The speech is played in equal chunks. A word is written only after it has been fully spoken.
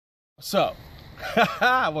What's up?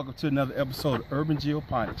 Welcome to another episode of Urban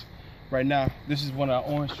Geoponics. Right now, this is one of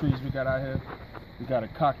our orange trees we got out here. We got a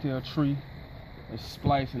cocktail tree. It's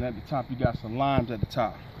spliced, and at the top you got some limes at the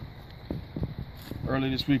top. Earlier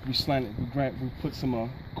this week we put some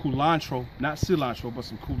culantro, not cilantro, but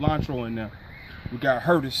some culantro in there. We got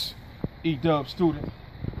Hurtis, E-Dub student,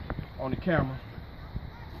 on the camera.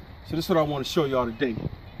 So this is what I want to show y'all today.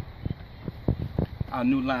 Our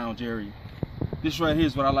new lounge area. This right here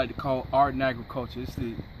is what I like to call art and agriculture. It's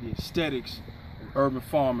the aesthetics of urban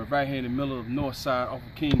farming right here in the middle of the north side off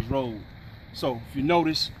of Kings Road. So if you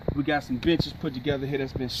notice, we got some benches put together here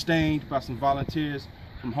that's been stained by some volunteers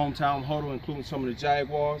from Hometown Huddle, including some of the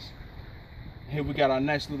Jaguars. Here we got our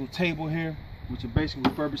nice little table here, which are basically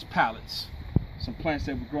refurbished pallets. Some plants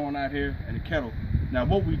that we're growing out here and a kettle. Now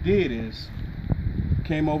what we did is,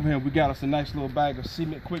 came over here and we got us a nice little bag of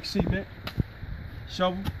cement, quick cement,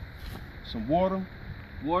 shovel, some water,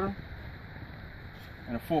 and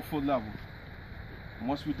a 4-foot level. And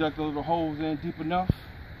once we dug the little holes in deep enough,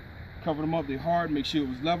 covered them up, they hard, make sure it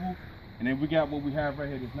was level, and then we got what we have right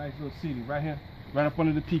here, this nice little seating right here, right up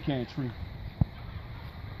under the pecan tree.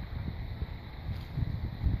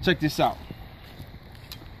 Check this out.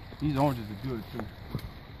 These oranges are good too.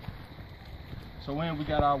 So we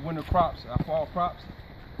got our winter crops, our fall crops.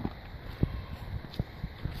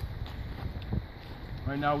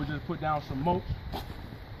 Right now we just put down some mulch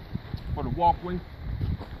for the walkway.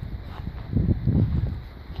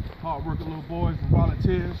 Hard working little boys and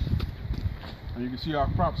volunteers. And you can see our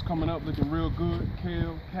crops coming up looking real good.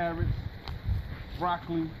 Kale, carrots,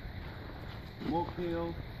 broccoli,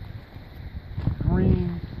 kale,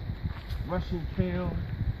 greens, Russian kale,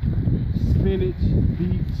 spinach,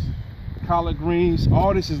 beets, collard greens.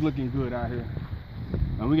 All this is looking good out here.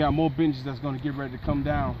 And we got more benches that's going to get ready to come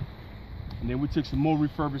down. And then we took some more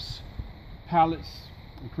refurbished pallets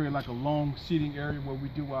and created like a long seating area where we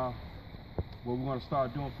do what we're going to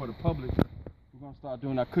start doing for the public. We're going to start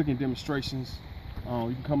doing our cooking demonstrations.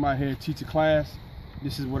 You can come out here and teach a class.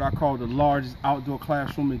 This is what I call the largest outdoor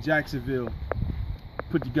classroom in Jacksonville,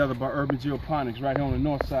 put together by Urban Geoponics right here on the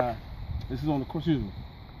north side. This is on the corner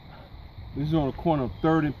of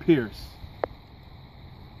 3rd and Pierce.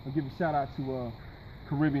 I'll give a shout out to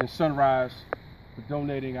Caribbean Sunrise for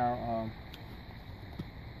donating our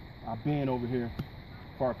bin over here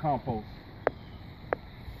for our compost.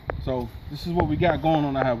 So this is what we got going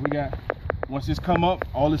on out here. Once this come up,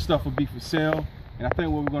 all this stuff will be for sale. And I think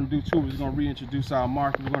what we're going to do too is we're going to reintroduce our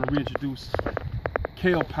market. We're going to reintroduce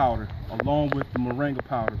kale powder along with the moringa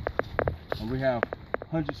powder. And we have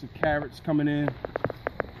hundreds of carrots coming in.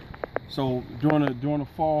 So during the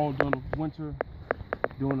fall, during the winter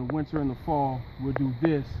and the fall, we'll do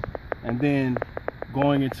this. And then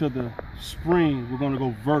going into the spring, we're going to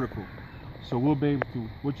go vertical. So we'll be able to,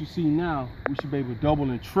 what you see now, we should be able to double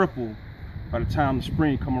and triple by the time the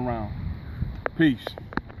spring come around. Peace.